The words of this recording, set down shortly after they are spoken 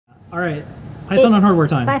All right, Python on hardware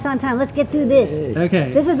time. Python time. Let's get through this.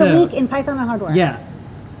 Okay. This is the week in Python on hardware. Yeah.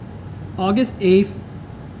 August 8th,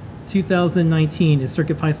 2019 is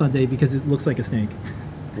CircuitPython Day because it looks like a snake.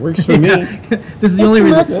 Works for me. This is the only It's the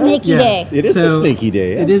reason. most snaky day. It is a snaky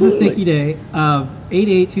day. It is a snaky day.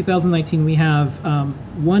 8/8/2019, we have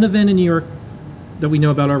one event in New York that we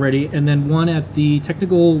know about already, and then one at the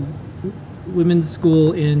Technical Women's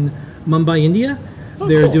School in Mumbai, India.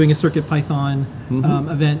 They're cool. doing a CircuitPython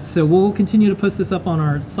event. So we'll continue to post this up on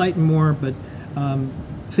our site and more, but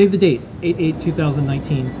save the date,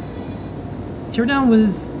 8/8/2019. Teardown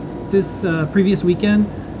was this previous weekend.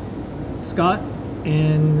 Scott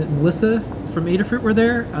and Melissa from Adafruit were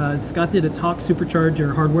there. Scott did a talk,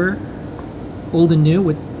 Supercharger Hardware, old and new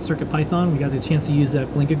with CircuitPython. We got a chance to use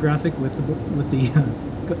that Blinka graphic with the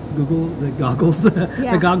Google, the goggles.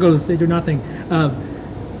 Yeah. The goggles, they do nothing.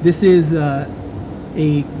 This is a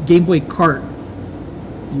Game Boy cart.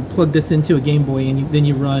 You plug this into a Game Boy and then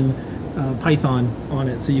you run Python on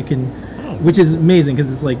it, so you can, which is amazing because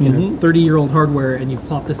it's like 30-year-old hardware, and you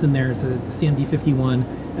plop this in there. It's a CMD51,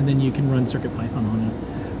 and then you can run CircuitPython on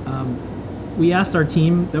it. We asked our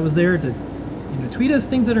team that was there to tweet us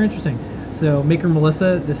things that are interesting. So Maker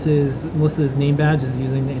Melissa, this is Melissa's name badge. This is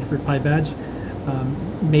using the Adafruit Pi badge.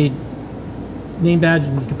 Made name badge,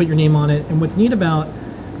 and you can put your name on it. And what's neat about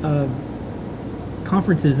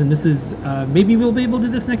conferences, and this is maybe we'll be able to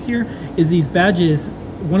do this next year, is these badges.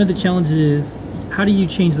 One of the challenges is, how do you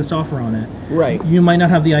change the software on it? Right. You might not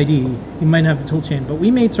have the ID, you might not have the toolchain, but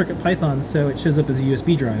we made CircuitPython so it shows up as a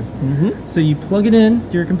USB drive. So you plug it in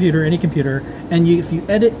to your computer, any computer, and if you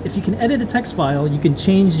can edit a text file, you can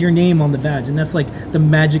change your name on the badge, and that's like the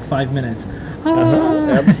magic 5 minutes.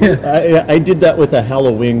 Absolutely. I did that with a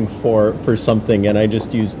Halloween for something, and I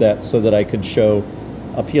just used that so that I could show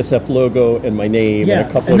a PSF logo and my name and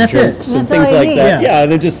a couple of jokes and things like that. Yeah,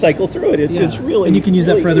 and then just cycle through it. It's really, and you can use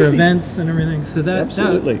that for other easy. events and everything. So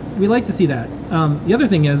Absolutely. we like to see that. The other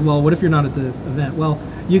thing is, well, what if you're not at the event? Well,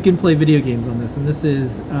 you can play video games on this, and this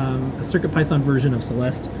is a CircuitPython version of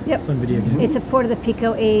Celeste. Yep. Fun video game. It's a port of the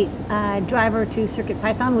Pico 8 driver to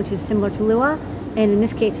CircuitPython, which is similar to Lua, and in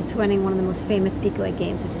this case, it's running one of the most famous Pico 8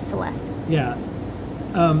 games, which is Celeste. Yeah.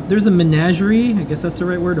 There's a menagerie, I guess that's the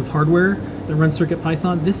right word, of hardware that runs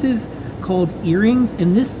CircuitPython. This is called Earrings,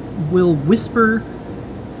 and this will whisper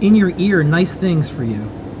in your ear nice things for you.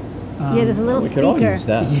 Yeah, there's a little We speaker. could all use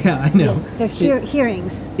that. Yeah, I know. Yes, they're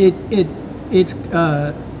hearings. It's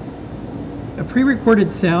a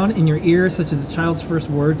pre-recorded sound in your ear, such as a child's first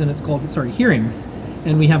words, and it's called, Hearings.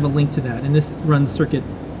 And we have a link to that, and this runs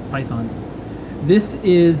CircuitPython. This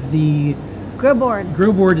is the Grow board.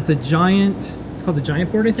 Grow board. It's a giant, it's called the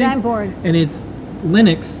Giant board, I think. Giant board. And it's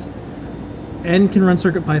Linux and can run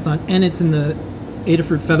CircuitPython, and it's in the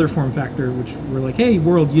Adafruit Feather form factor, which we're like, hey,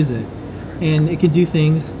 world, use it. And it can do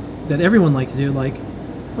things that everyone likes to do, like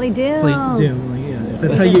Play Doom. play Doom. Like, yeah,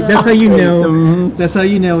 that's how you know. That's how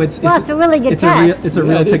you know it's. Well, it's a really good test. It's a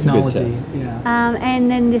real it is a good technology. test. Yeah. And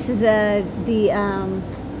then this is the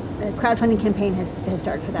crowdfunding campaign has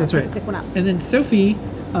started for that. That's so right. Pick one up. And then Sophie,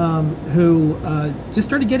 who just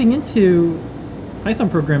started getting into Python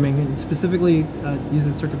programming and specifically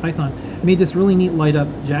uses CircuitPython, made this really neat light up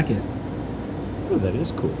jacket. Oh, that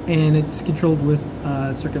is cool. And it's controlled with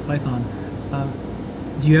CircuitPython.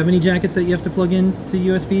 Do you have any jackets that you have to plug in to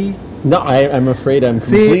USB? No, I'm afraid I'm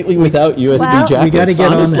completely without USB Well, jackets. we gotta get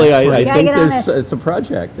on Honestly, that. I We gotta think get on this. it's a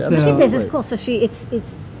project. So- Absolutely. This is cool. So it's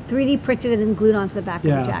 3D printed and then glued onto the back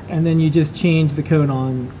of the jacket. And then you just change the code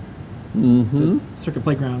on Mm-hmm. the Circuit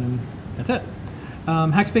Playground, and that's it.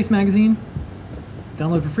 Hackspace Magazine,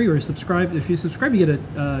 download for free or subscribe. If you subscribe, you get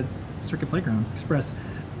a Circuit Playground Express.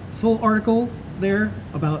 Full article there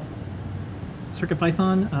about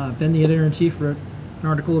CircuitPython. Ben, the editor-in-chief, wrote an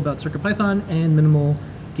article about CircuitPython and Minimal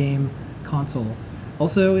Game Console.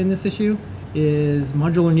 Also in this issue is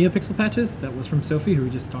modular NeoPixel patches. That was from Sophie, who we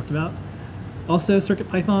just talked about. Also,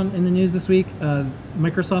 CircuitPython in the news this week.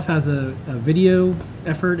 Microsoft has a video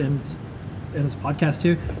effort and it's a podcast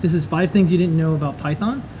too. This is 5 things you didn't know about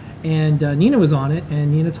Python. And Nina was on it,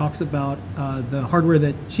 and Nina talks about the hardware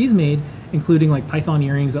that she's made, including like Python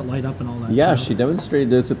earrings that light up and all that. Yeah, So- she demonstrated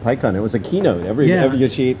this at PyCon. It was a keynote. Every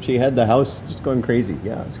she had the house just going crazy.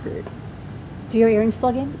 Yeah, it was great. Do your earrings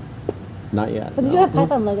plug in? Not yet. But they do no. have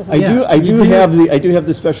Python logos on I them. do. I do have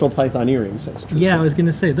the special Python earrings. That's true. Yeah, I was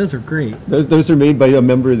gonna say those are great. Those are made by a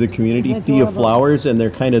member of the community, They're Thea adorable. Flowers, and they're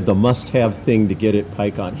kind of the must-have thing to get at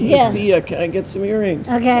PyCon. Hey, Yeah. Thea, can I get some earrings?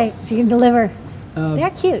 Okay, so you can deliver. They're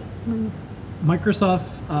cute. Microsoft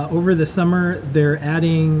over the summer they're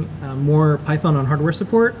adding more Python on hardware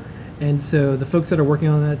support, And so the folks that are working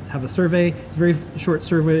on that have a survey. It's a very short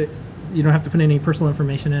survey. You don't have to put any personal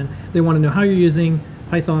information in. They want to know how you're using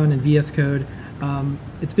Python and VS Code.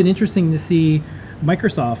 It's been interesting to see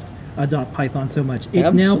Microsoft adopt Python so much.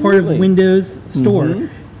 It's now part of Windows Store.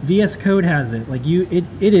 VS Code has it. Like it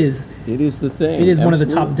is. It is the thing. It is one of the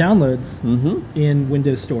top downloads in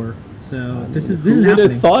Windows Store. So this is happening. Who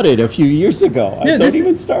would have thought it a few years ago? Yeah, don't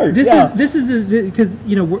even start. This is because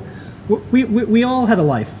we all had a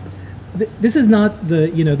life. This is not the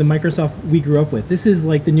the Microsoft we grew up with. This is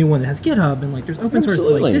like the new one that has GitHub and like there's open source.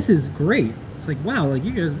 Like this is great. It's like wow, like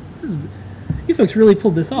you folks really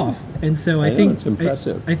pulled this off. And so I think it's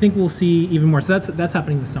impressive. I think we'll see even more. So that's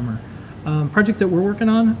happening this summer. Project that we're working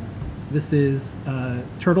on. This is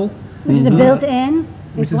Turtle, which is a built-in.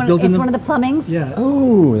 Which It's is built in one of the plumbings. Yeah.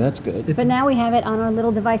 Oh, that's good. But now we have it on our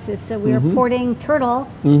little devices. So we are porting Turtle,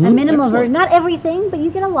 a minimal version. Not everything, but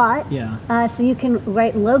you get a lot. Yeah. So you can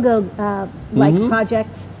write logo like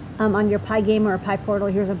projects on your PyGamer or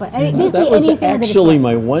PyPortal. Here's a button. Basically that was anything actually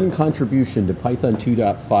my one contribution to Python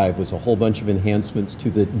 2.5 was a whole bunch of enhancements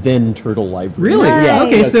to the then Turtle library. Really? Nice. Yeah.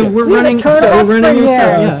 Okay. Yes, So yes. we're You're running. the Turtle So we're running your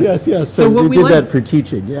expert stuff. Yes. So So what we we did like- that for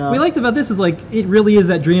teaching. Yeah. What we liked about this is like it really is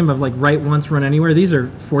that dream of like write once, run anywhere. These are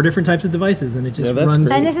 4 different types of devices, and it just that's runs.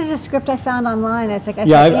 great. And this is a script I found online. It's like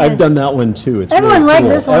I've done that one too. It's Everyone really likes cool.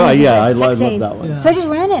 this one. Oh This is yeah, like I love Hexane. that one. Yeah. So I just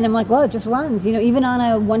ran it, and I'm like, whoa, it just runs. Even on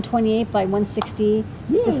a 128 by 160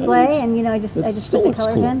 display, and I just still put the looks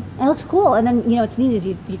colors cool. in. And it looks cool. And then it's neat is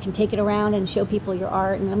you can take it around and show people your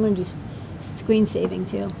art. And I'm going to do screen saving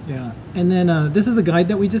too. Yeah, and then this is a guide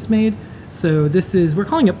that we just made. So we're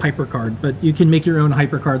calling it PiperCard, but you can make your own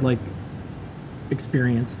HyperCard like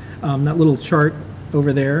experience. That little chart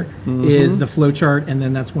over there is the flow chart, and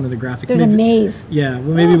then that's one of the graphics. There's a maze. Yeah,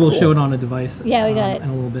 well, maybe we'll show it on a device. Yeah, we got it. in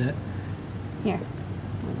a little bit. Here.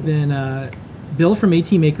 Then Bill from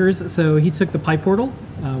AT Makers. So he took the PyPortal,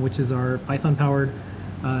 which is our Python-powered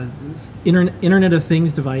Internet of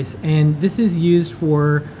Things device, and this is used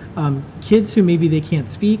for kids who maybe they can't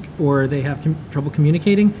speak or they have trouble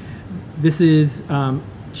communicating. This is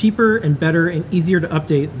cheaper and better and easier to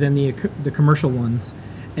update than the commercial ones,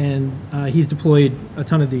 and he's deployed a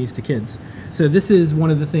ton of these to kids. So this is one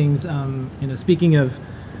of the things. Speaking of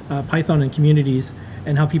Python and communities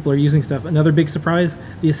and how people are using stuff, another big surprise: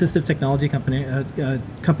 the assistive technology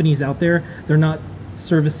companies out there, they're not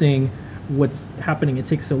servicing what's happening. It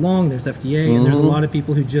takes so long. There's FDA, and there's a lot of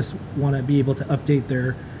people who just want to be able to update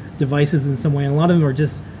their devices in some way, and a lot of them are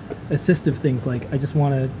just assistive things like I just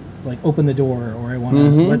want to like open the door, or I want to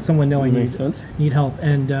let someone know I need help.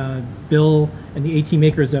 And Bill and the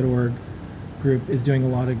atmakers.org group is doing a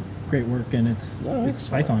lot of great work, and it's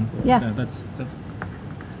Python. Yeah. So that's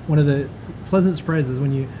one of the pleasant surprises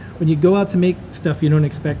when you go out to make stuff you don't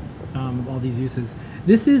expect all these uses.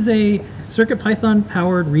 This is a CircuitPython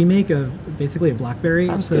powered remake of basically a BlackBerry.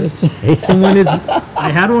 I was going to say. I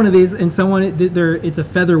had one of these, and it's a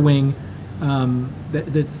feather wing.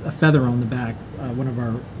 That's a feather on the back. One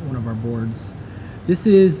of our boards. This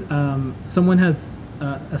is someone has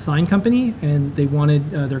a sign company, and they wanted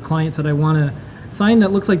their client said, I want a sign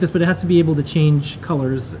that looks like this, but it has to be able to change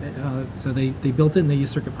colors. So they built it, and they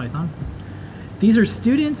use CircuitPython. These are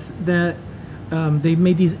students that they've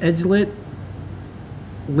made these edge-lit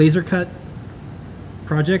laser cut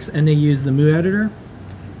projects, and they use the Mu editor,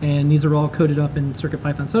 and these are all coded up in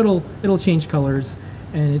CircuitPython. So it'll change colors,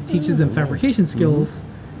 and it teaches them fabrication skills,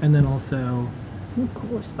 and then also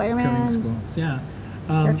Cool. Spider-Man. skills. Yeah.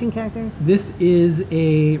 Cartoon characters. This is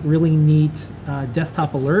a really neat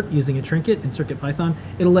desktop alert using a trinket in CircuitPython.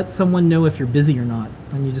 It'll let someone know if you're busy or not,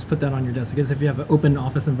 and you just put that on your desk. Because if you have an open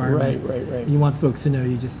office environment, right. you want folks to know,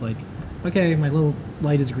 you just like, okay, my little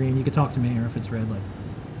light is green, you can talk to me, or if it's red, like,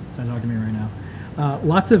 don't talk to me right now.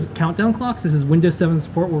 Lots of countdown clocks. This is Windows 7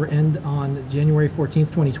 support will end on January 14th,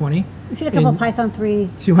 2020. We've seen a couple of Python 3,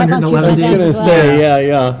 211 Python 2 days. I was going as to well. say,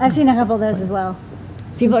 yeah. I've seen a couple of those as well.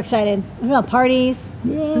 People are excited. There's about parties.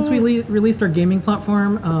 Since we released our gaming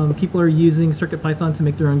platform, people are using CircuitPython to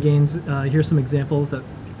make their own games. Here's some examples that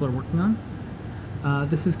people are working on.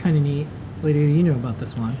 This is kind of neat. Lady, you know about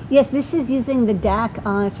this one. Yes, this is using the DAC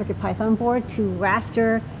on a CircuitPython board to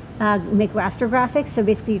make raster graphics. So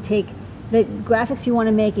basically you take the graphics you want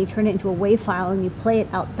to make, you turn it into a WAV file, and you play it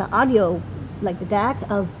out the audio, like the DAC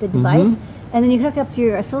of the device, and then you hook up to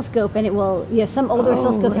your oscilloscope, and it will, some older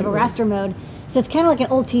oscilloscopes have a raster mode. So it's kind of like an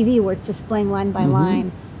old TV where it's displaying line by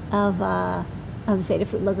line of the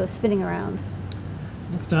Adafruit logo spinning around.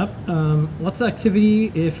 Next up, lots of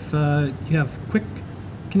activity if you have quick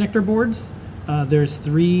connector boards. There's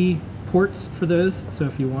 3 ports for those, so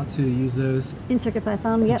if you want to use those. In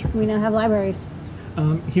CircuitPython, yep, we now have libraries.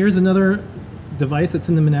 Here's another device that's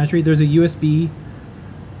in the menagerie. There's a USB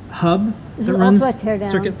hub This that is runs also a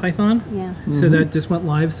teardown. CircuitPython. Yeah. So that just went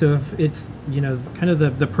live. So if it's, kind of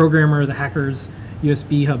the programmer, the hacker's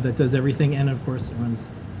USB hub that does everything, and of course it runs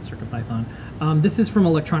CircuitPython. This is from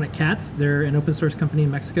Electronic Cats. They're an open source company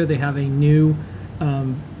in Mexico. They have a new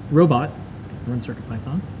robot that runs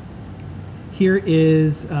CircuitPython. Here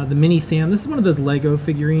is the Mini Sam. This is one of those Lego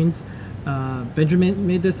figurines. Benjamin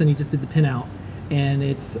made this, and he just did the pinout. And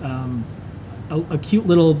it's a cute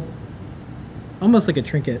little, almost like a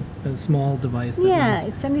trinket, a small device. That Yeah, runs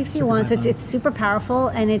it's 7051, so CircuitPython. it's super powerful,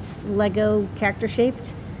 and it's Lego character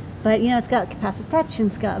shaped. But it's got capacitive touch, and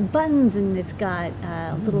it's got buttons, and it's got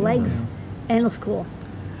little legs, and it looks cool.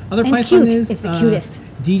 Other And it's Python cute. is It's the cutest.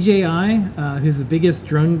 DJI, who's the biggest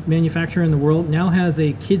drone manufacturer in the world, now has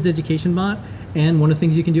a kids education bot, and one of the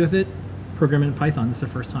things you can do with it, program it in Python. This is the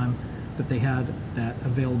first time that they had that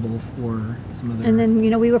available for some of their. And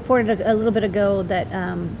then we reported a little bit ago that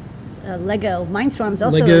Lego Mindstorms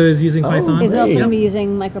also Lego is using Python. is also Great. going to be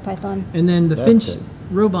using MicroPython. And then the That's Finch good.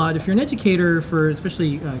 robot, if you're an educator for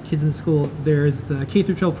especially kids in school, there's the K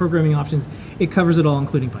through 12 programming options. It covers it all,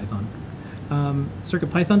 including Python.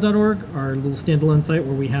 CircuitPython.org, our little standalone site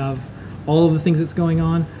where we have all of the things that's going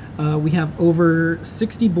on. We have over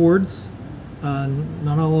 60 boards.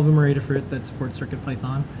 Not all of them are Adafruit that support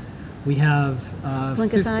CircuitPython. We have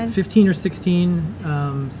Blinkaside. 15 or 16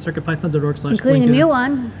 CircuitPython.org/Blinka. Including a new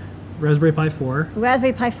one, Raspberry Pi 4.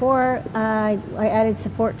 Raspberry Pi 4. I added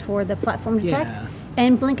support for the platform detect, Yeah.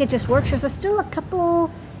 and Blink It just works. There's still a couple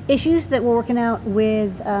issues that we're working out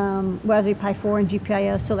with Raspberry Pi 4 and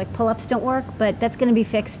GPIO. So like pull-ups don't work, but that's going to be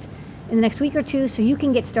fixed in the next week or two, so you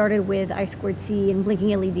can get started with I2C and blinking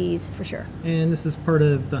LEDs for sure. And this is part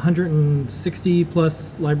of the 160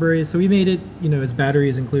 plus libraries. So we made it, as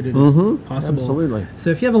batteries included as possible. absolutely. So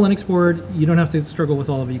if you have a Linux board, you don't have to struggle with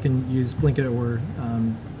all of it. You can use Blinkit, or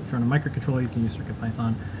if you're on a microcontroller, you can use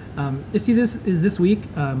CircuitPython. This week.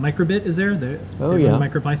 Microbit is there. They run yeah.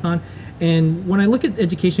 MicroPython. And when I look at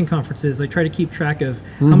education conferences, I try to keep track of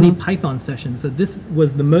how many Python sessions. So this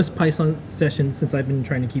was the most Python session since I've been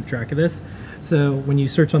trying to keep track of this. So when you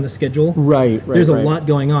search on the schedule, Right, there's a right. lot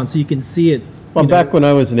going on. So you can see it. Well, back when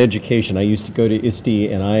I was in education, I used to go to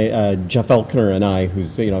ISTE, and Jeff Elkner and I,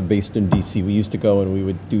 who's based in DC, we used to go and we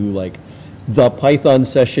would do like the Python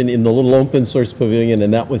session in the little open source pavilion,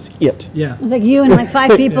 and that was it. Yeah. It was like you and like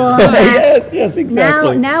 5 people. on that. yes,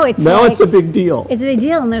 exactly. Now it's now like- it's a big deal. It's a big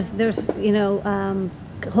deal, and there's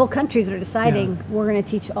whole countries that are deciding we're going to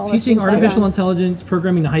teach all our Teaching students artificial Python. intelligence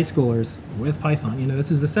programming to high schoolers with Python. This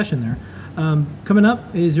is the session there. Coming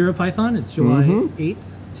up is EuroPython. It's July 8th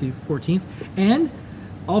to 14th. And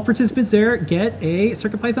all participants there get a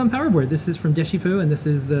CircuitPython power board. This is from Deshipu, and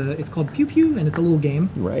it's called Pew Pew, and it's a little game.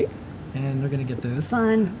 Right. And they're going to get those.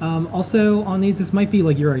 Fun. Also on these, this might be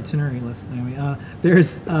like your itinerary list. Anyway,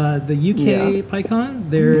 there's the UK PyCon.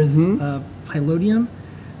 There's Pylodium,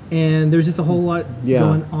 and there's just a whole lot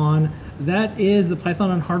going on. That is the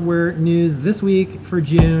Python on hardware news this week for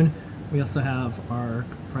June. We also have our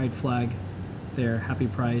Pride flag there. Happy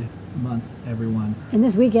Pride Month, everyone. And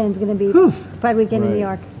this weekend's going to be Pride Weekend in New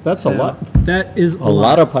York. That's So a lot. That is A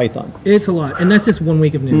lot of Python. It's a lot, and that's just 1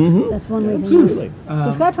 week of news. That's one week. of Absolutely. news.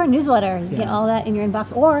 Subscribe to our newsletter. You get yeah. all that in your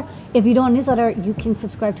inbox. Or if you don't have a newsletter, you can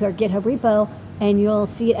subscribe to our GitHub repo, and you'll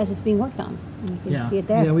see it as it's being worked on. And you can Yeah, see it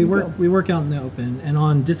there. yeah. We work out in the open, and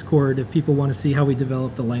on Discord. If people want to see how we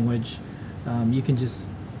develop the language, you can just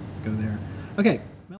go there. Okay.